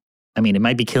pretty. I mean, it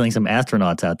might be killing some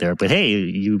astronauts out there, but hey,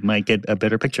 you might get a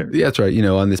better picture. Yeah, that's right.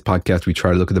 On this podcast, we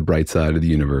try to look at the bright side of the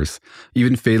universe.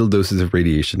 Even fatal doses of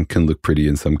radiation can look pretty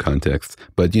in some contexts.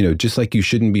 But, just like you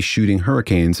shouldn't be shooting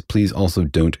hurricanes, please also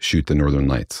don't shoot the northern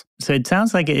lights. So it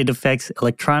sounds like it affects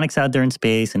electronics out there in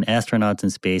space and astronauts in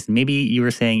space. Maybe you were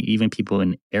saying even people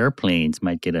in airplanes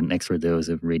might get an extra dose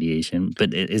of radiation.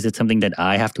 But is it something that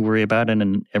I have to worry about on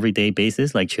an everyday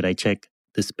basis? Like, should I check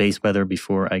the space weather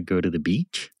before I go to the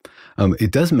beach?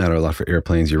 It does matter a lot for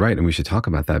airplanes. You're right. And we should talk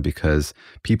about that because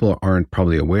people aren't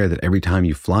probably aware that every time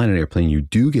you fly in an airplane, you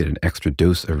do get an extra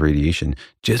dose of radiation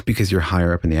just because you're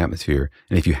higher up in the atmosphere.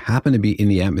 And if you happen to be in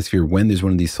the atmosphere when there's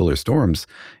one of these solar storms,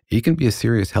 it can be a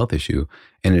serious health issue.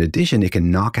 And in addition, it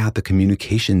can knock out the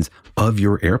communications of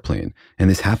your airplane. And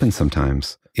this happens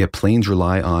sometimes. Yeah, planes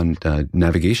rely on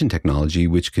navigation technology,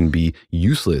 which can be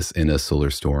useless in a solar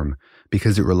storm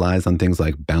because it relies on things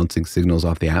like bouncing signals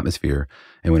off the atmosphere.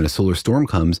 And when a solar storm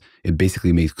comes, it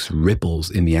basically makes ripples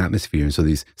in the atmosphere. And so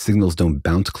these signals don't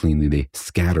bounce cleanly. They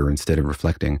scatter instead of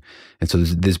reflecting. And so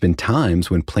there's been times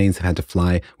when planes have had to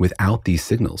fly without these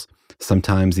signals.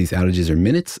 Sometimes these outages are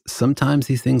minutes. Sometimes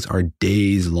these things are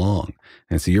days long.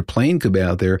 And so your plane could be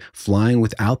out there flying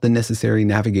without the necessary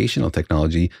navigational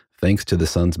technology thanks to the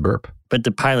sun's burp. But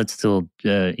the pilot's still,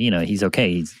 he's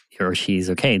okay. He or she's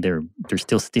okay. They're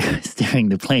still steering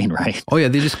the plane, right? Oh, yeah.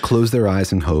 They just close their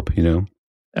eyes and hope,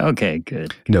 Okay,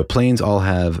 good. No, planes all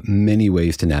have many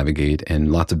ways to navigate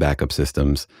and lots of backup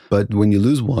systems. But when you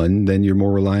lose one, then you're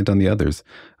more reliant on the others.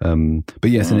 But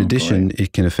yes, in addition,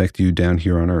 it can affect you down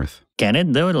here on Earth. Can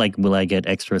it though? Like, will I get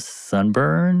extra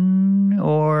sunburn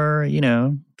or,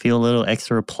 feel a little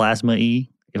extra plasma-y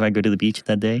if I go to the beach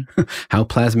that day? How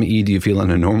plasma-y do you feel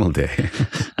on a normal day?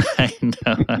 I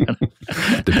know.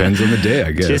 Depends on the day,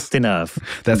 I guess. Just enough.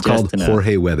 That's Just called enough.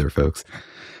 Jorge weather, folks.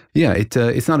 Yeah,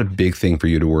 it's not a big thing for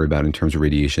you to worry about in terms of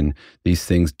radiation. These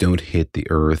things don't hit the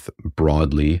Earth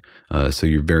broadly, so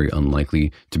you're very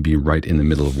unlikely to be right in the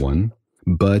middle of one.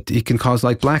 But it can cause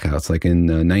like blackouts. Like in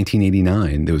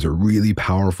 1989, there was a really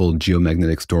powerful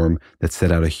geomagnetic storm that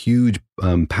set out a huge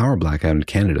power blackout in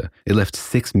Canada. It left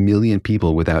 6 million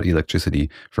people without electricity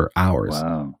for hours.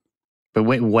 Wow. But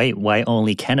wait, why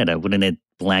only Canada? Wouldn't it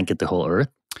blanket the whole Earth?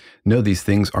 No, these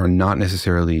things are not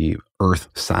necessarily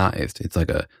Earth-sized. It's like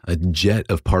a jet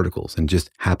of particles and just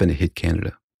happen to hit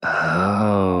Canada.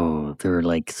 Oh, they're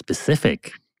like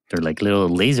specific. They're like little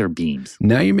laser beams.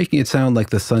 Now you're making it sound like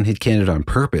the sun hit Canada on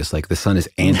purpose, like the sun is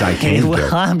anti-Canada.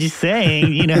 Well, I'm just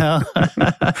saying,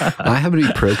 I happen to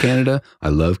be pro-Canada. I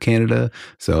love Canada.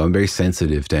 So I'm very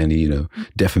sensitive to any,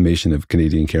 defamation of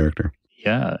Canadian character.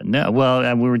 Yeah, no.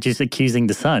 Well, we were just accusing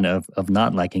the sun of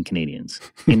not liking Canadians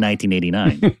in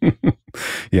 1989.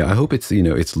 Yeah, I hope it's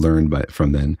it's learned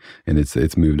from then and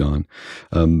it's moved on.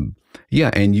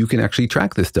 Yeah, and you can actually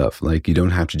track this stuff. Like you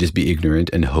don't have to just be ignorant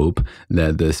and hope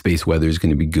that the space weather is going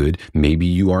to be good. Maybe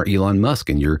you are Elon Musk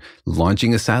and you're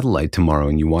launching a satellite tomorrow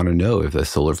and you want to know if a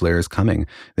solar flare is coming.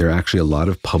 There are actually a lot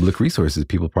of public resources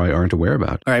people probably aren't aware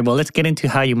about. All right, well, let's get into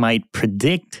how you might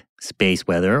predict space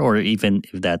weather, or even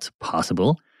if that's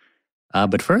possible.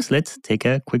 But first, let's take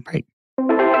a quick break.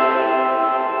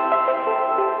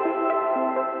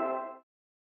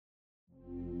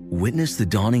 Witness the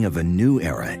dawning of a new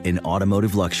era in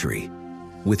automotive luxury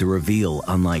with a reveal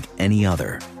unlike any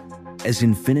other as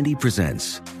Infiniti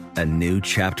presents a new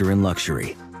chapter in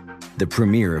luxury, the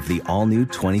premiere of the all-new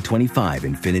 2025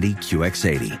 Infiniti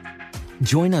QX80.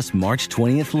 Join us March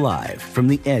 20th live from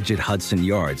the Edge at Hudson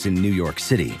Yards in New York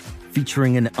City,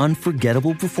 featuring an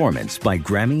unforgettable performance by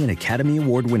Grammy and Academy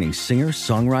Award-winning singer,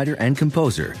 songwriter, and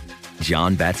composer,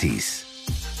 Jon Batiste.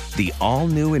 The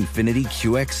all-new Infiniti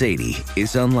QX80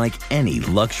 is unlike any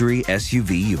luxury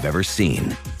SUV you've ever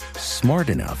seen. Smart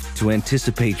enough to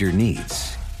anticipate your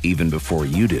needs, even before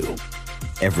you do.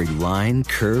 Every line,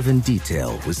 curve, and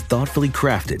detail was thoughtfully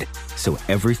crafted, so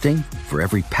everything for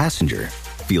every passenger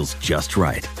feels just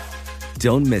right.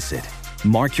 Don't miss it.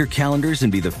 Mark your calendars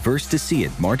and be the first to see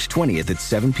it March 20th at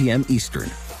 7 p.m. Eastern,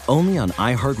 only on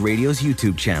iHeartRadio's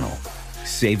YouTube channel.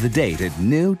 Save the date at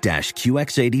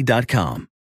new-QX80.com.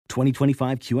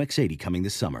 2025 QX80 coming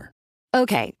this summer.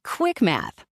 Okay, quick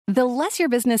math. The less your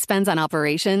business spends on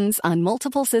operations, on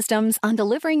multiple systems, on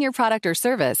delivering your product or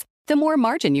service, the more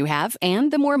margin you have and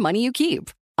the more money you keep.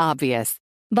 Obvious.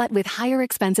 But with higher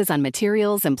expenses on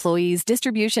materials, employees,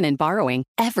 distribution, and borrowing,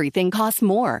 everything costs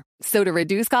more. So to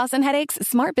reduce costs and headaches,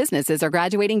 smart businesses are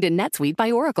graduating to NetSuite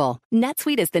by Oracle.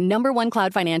 NetSuite is the #1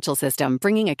 cloud financial system,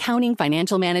 bringing accounting,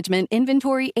 financial management,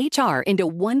 inventory, HR into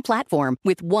one platform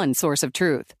with one source of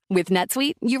truth. With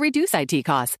NetSuite, you reduce IT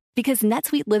costs because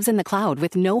NetSuite lives in the cloud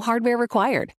with no hardware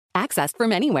required, accessed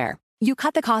from anywhere. You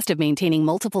cut the cost of maintaining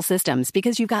multiple systems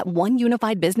because you've got one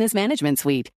unified business management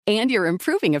suite. And you're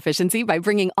improving efficiency by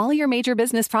bringing all your major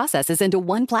business processes into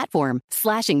one platform,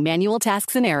 slashing manual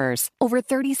tasks and errors. Over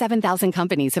 37,000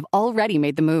 companies have already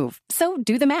made the move. So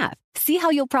do the math. See how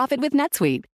you'll profit with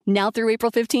NetSuite. Now through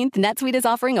April 15th, NetSuite is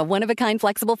offering a one-of-a-kind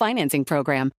flexible financing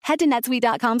program. Head to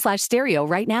netsuite.com/stereo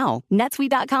right now.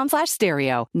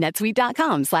 netsuite.com/stereo.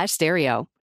 netsuite.com/stereo.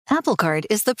 Apple Card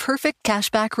is the perfect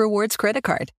cashback rewards credit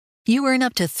card. You earn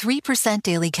up to 3%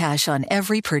 daily cash on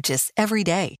every purchase every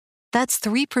day. That's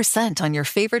 3% on your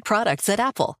favorite products at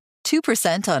Apple,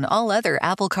 2% on all other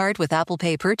Apple Card with Apple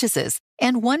Pay purchases,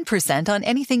 and 1% on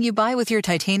anything you buy with your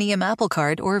titanium Apple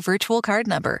Card or virtual card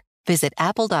number. Visit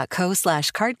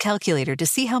apple.co/card calculator to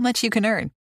see how much you can earn.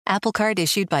 Apple Card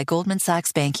issued by Goldman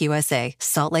Sachs Bank USA,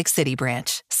 Salt Lake City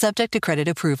branch. Subject to credit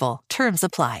approval. Terms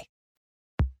apply.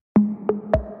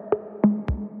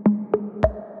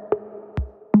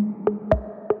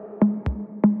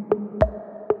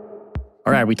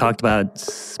 All right, we talked about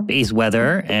space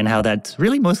weather and how that's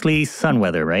really mostly sun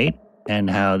weather, right?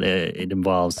 And how it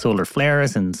involves solar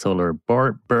flares and solar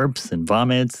burps and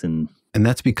vomits. And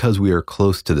that's because we are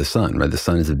close to the sun, right? The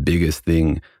sun is the biggest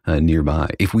thing nearby.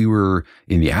 If we were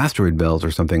in the asteroid belt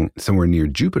or something somewhere near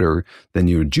Jupiter, then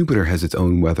Jupiter has its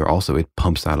own weather also. It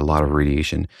pumps out a lot of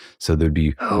radiation. So there'd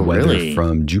be weather really?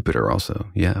 From Jupiter also.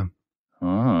 Yeah.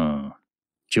 Oh.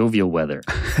 jovial weather.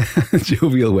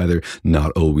 Jovial weather,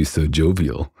 not always so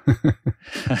jovial.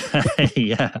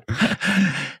 Yeah.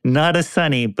 Not as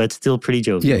sunny, but still pretty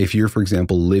jovial. Yeah, if you're, for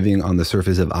example, living on the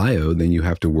surface of Io, then you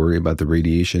have to worry about the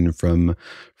radiation from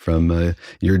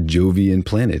your Jovian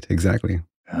planet. Exactly.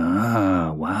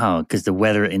 Ah, wow. Because the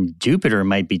weather in Jupiter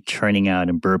might be churning out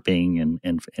and burping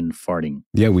and farting.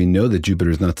 Yeah, we know that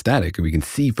Jupiter is not static. We can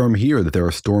see from here that there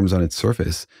are storms on its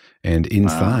surface. And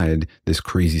inside, this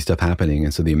crazy stuff happening.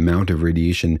 And so the amount of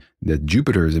radiation that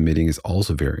Jupiter is emitting is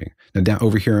also varying. Now, down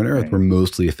over here on Earth, we're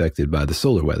mostly affected by the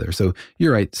solar weather. So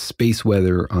you're right, space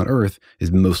weather on Earth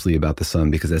is mostly about the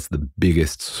sun because that's the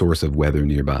biggest source of weather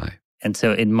nearby. And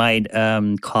so it might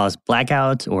cause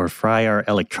blackouts or fry our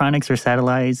electronics or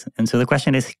satellites. And so the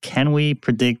question is, can we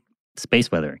predict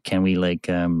space weather? Can we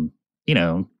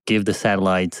give the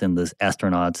satellites and the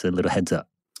astronauts a little heads up?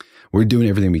 We're doing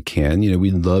everything we can.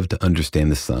 We'd love to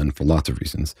understand the sun for lots of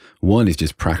reasons. One is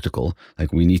just practical.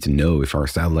 Like we need to know if our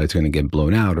satellites are going to get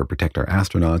blown out or protect our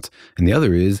astronauts. And the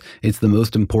other is it's the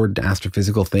most important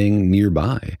astrophysical thing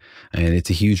nearby. And it's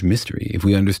a huge mystery. If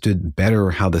we understood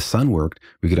better how the sun worked,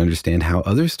 we could understand how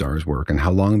other stars work and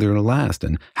how long they're going to last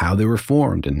and how they were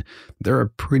formed. And they're a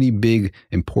pretty big,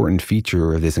 important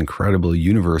feature of this incredible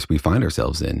universe we find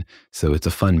ourselves in. So it's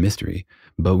a fun mystery.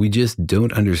 But we just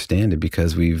don't understand it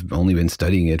because we've only been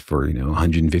studying it for,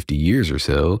 150 years or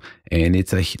so. And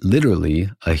it's literally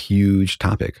a huge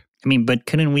topic. I mean, but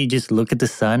couldn't we just look at the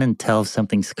sun and tell if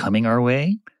something's coming our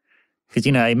way? Because,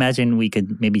 I imagine we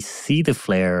could maybe see the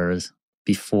flares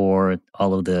before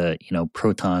all of the,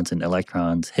 protons and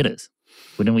electrons hit us.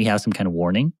 Wouldn't we have some kind of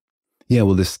warning? Yeah,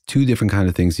 well, there's two different kind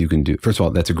of things you can do. First of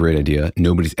all, that's a great idea.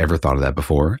 Nobody's ever thought of that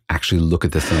before. Actually look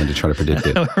at the sun to try to predict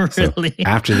it. Really? So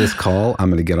after this call, I'm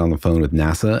going to get on the phone with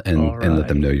NASA and let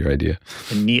them know your idea.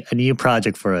 A new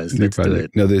project for us. Let's do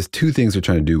it. No, there's two things we're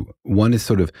trying to do. One is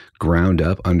sort of ground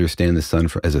up, understand the sun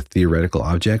as a theoretical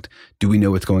object. Do we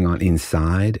know what's going on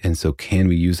inside? And so can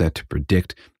we use that to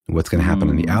predict what's going to happen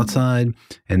on the outside?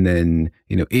 And then,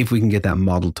 if we can get that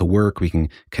model to work, we can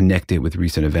connect it with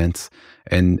recent events.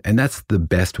 And that's the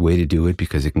best way to do it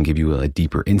because it can give you a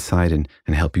deeper insight and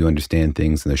help you understand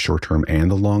things in the short term and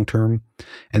the long term.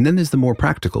 And then there's the more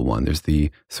practical one. There's the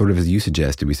sort of, as you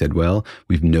suggested, we said, well,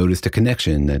 we've noticed a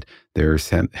connection that there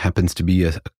happens to be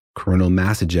a coronal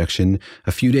mass ejection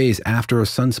a few days after a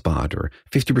sunspot or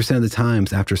 50% of the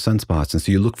times after sunspots. And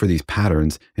so you look for these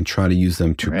patterns and try to use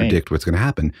them to predict what's going to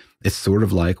happen. It's sort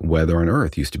of like weather on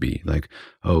Earth used to be. Like,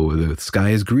 oh, the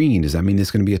sky is green. Does that mean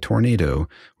there's going to be a tornado?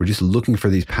 We're just looking for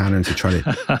these patterns to try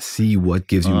to see what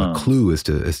gives you a clue as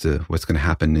to what's going to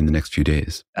happen in the next few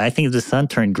days. I think if the sun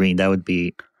turned green, that would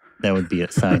be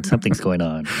a sign something's going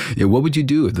on. Yeah, what would you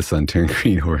do if the sun turned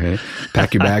green, Jorge?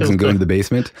 Pack your bags and go into the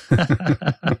basement?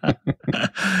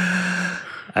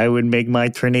 I would make my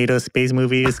tornado space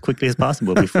movie as quickly as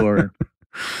possible before.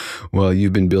 Well,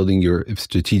 you've been building your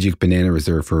strategic banana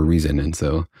reserve for a reason, and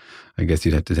so I guess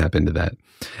you'd have to tap into that.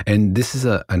 And this is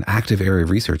an active area of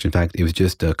research. In fact, it was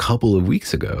just a couple of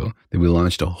weeks ago that we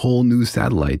launched a whole new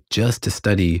satellite just to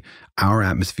study our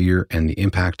atmosphere and the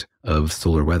impact of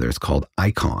solar weather. It's called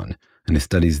ICON, and it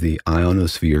studies the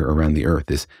ionosphere around the Earth,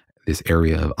 this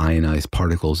area of ionized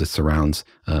particles that surrounds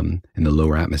in the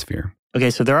lower atmosphere. Okay,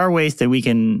 so there are ways that we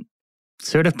can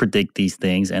sort of predict these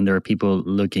things, and there are people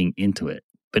looking into it.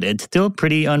 But it's still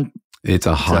pretty It's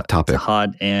a hot topic. It's hot,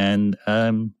 and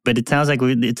but it sounds like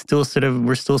we're still sort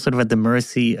of at the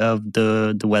mercy of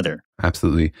the weather.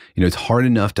 Absolutely. It's hard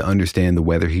enough to understand the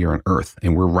weather here on Earth,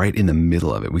 and we're right in the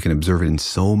middle of it. We can observe it in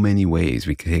so many ways.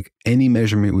 We can take any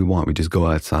measurement we want. We just go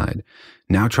outside.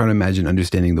 Now try to imagine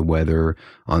understanding the weather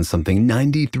on something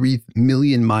 93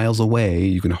 million miles away.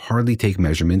 You can hardly take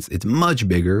measurements. It's much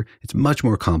bigger. It's much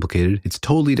more complicated. It's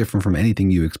totally different from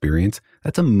anything you experience.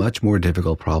 That's a much more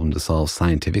difficult problem to solve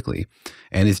scientifically.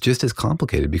 And it's just as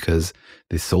complicated because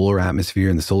the solar atmosphere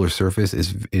and the solar surface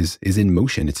is in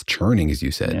motion. It's churning, as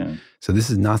you said. Yeah. So this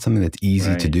is not something that's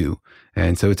easy to do.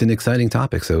 And so it's an exciting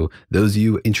topic. So those of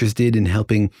you interested in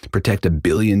helping protect $1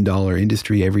 billion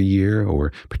industry every year,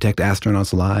 or protect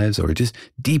astronauts' lives, or just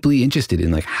deeply interested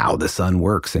in like how the sun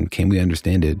works and can we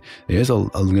understand it, there's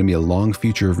going to be a long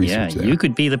future of research there. You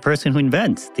could be the person who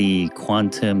invents the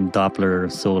quantum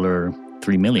Doppler solar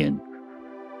 3 million.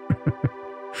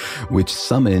 Which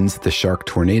summons the shark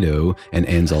tornado and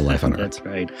ends all life on Earth. That's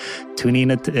right. Tune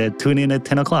in at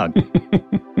 10 o'clock.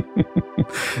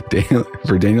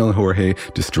 For Daniel and Jorge,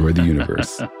 destroy the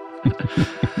universe.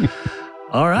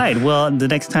 All right. Well, the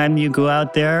next time you go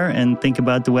out there and think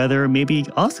about the weather, maybe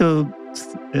also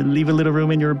leave a little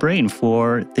room in your brain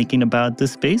for thinking about the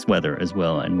space weather as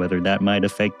well and whether that might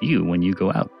affect you when you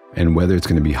go out. and whether it's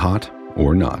going to be hot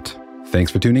or not.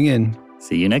 Thanks for tuning in.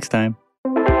 See you next time.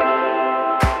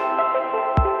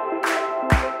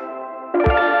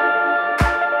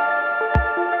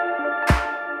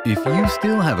 If you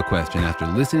still have a question after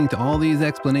listening to all these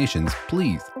explanations,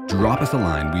 please drop us a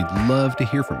line. We'd love to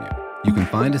hear from you. You can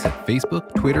find us at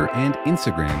Facebook, Twitter, and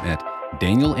Instagram at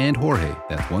Daniel and Jorge,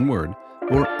 that's one word,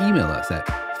 or email us at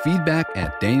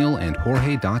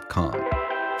feedback@danielandjorge.com.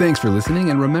 Thanks for listening,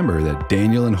 and remember that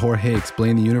Daniel and Jorge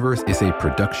Explain the Universe is a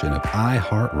production of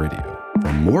iHeartRadio.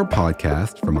 For more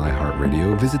podcasts from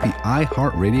iHeartRadio, visit the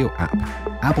iHeartRadio app,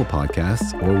 Apple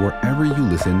Podcasts, or wherever you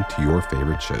listen to your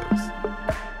favorite shows.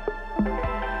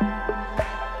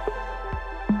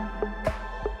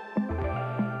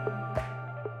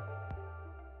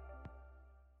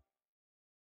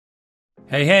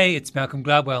 Hey, it's Malcolm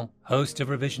Gladwell, host of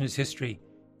Revisionist History.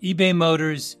 eBay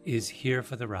Motors is here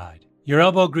for the ride. Your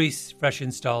elbow grease, fresh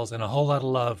installs, and a whole lot of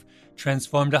love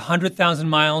transformed 100,000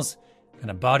 miles and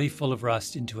a body full of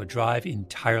rust into a drive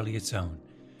entirely its own.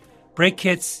 Brake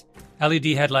kits,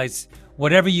 LED headlights,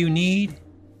 whatever you need,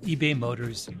 eBay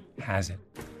Motors has it.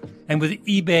 And with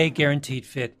eBay Guaranteed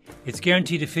Fit, it's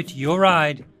guaranteed to fit your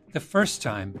ride the first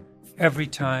time, every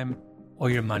time, or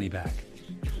your money back.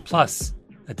 Plus,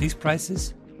 at these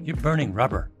prices, you're burning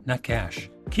rubber, not cash.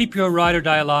 Keep your ride or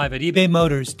die alive at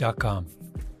ebaymotors.com.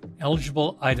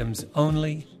 Eligible items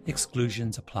only.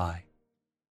 Exclusions apply.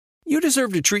 You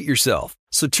deserve to treat yourself,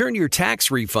 so turn your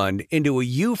tax refund into a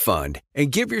U-Fund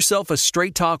and give yourself a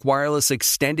Straight Talk Wireless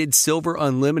Extended Silver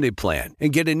Unlimited plan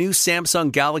and get a new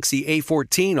Samsung Galaxy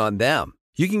A14 on them.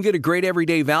 You can get a great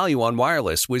everyday value on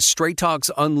wireless with Straight Talk's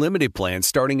Unlimited plan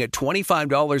starting at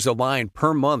 $25 a line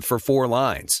per month for 4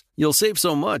 lines. You'll save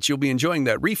so much you'll be enjoying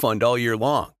that refund all year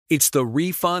long. It's the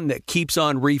refund that keeps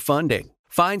on refunding.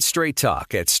 Find Straight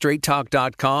Talk at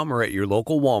straighttalk.com or at your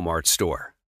local Walmart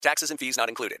store. Taxes and fees not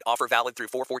included. Offer valid through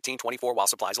 4/14/24 while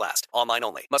supplies last. Online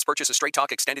only. Must purchase a Straight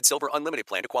Talk Extended Silver Unlimited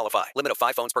plan to qualify. Limit of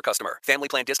 5 phones per customer. Family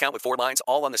plan discount with 4 lines,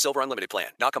 all on the Silver Unlimited plan.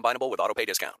 Not combinable with autopay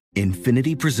discount.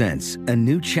 Infiniti presents a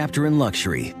new chapter in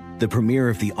luxury. The premiere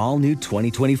of the all-new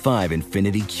 2025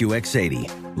 Infiniti QX80.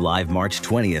 Live March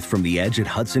 20th from the Edge at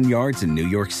Hudson Yards in New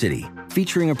York City.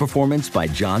 Featuring a performance by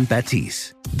John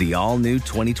Batiste. The all-new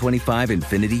 2025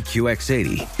 Infiniti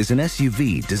QX80 is an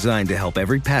SUV designed to help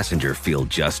every passenger feel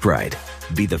just right.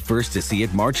 Be the first to see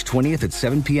it March 20th at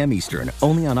 7 p.m. Eastern,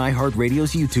 only on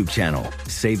iHeartRadio's YouTube channel.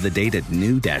 Save the date at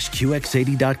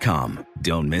new-QX80.com.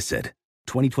 Don't miss it.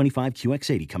 2025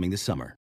 QX80 coming this summer.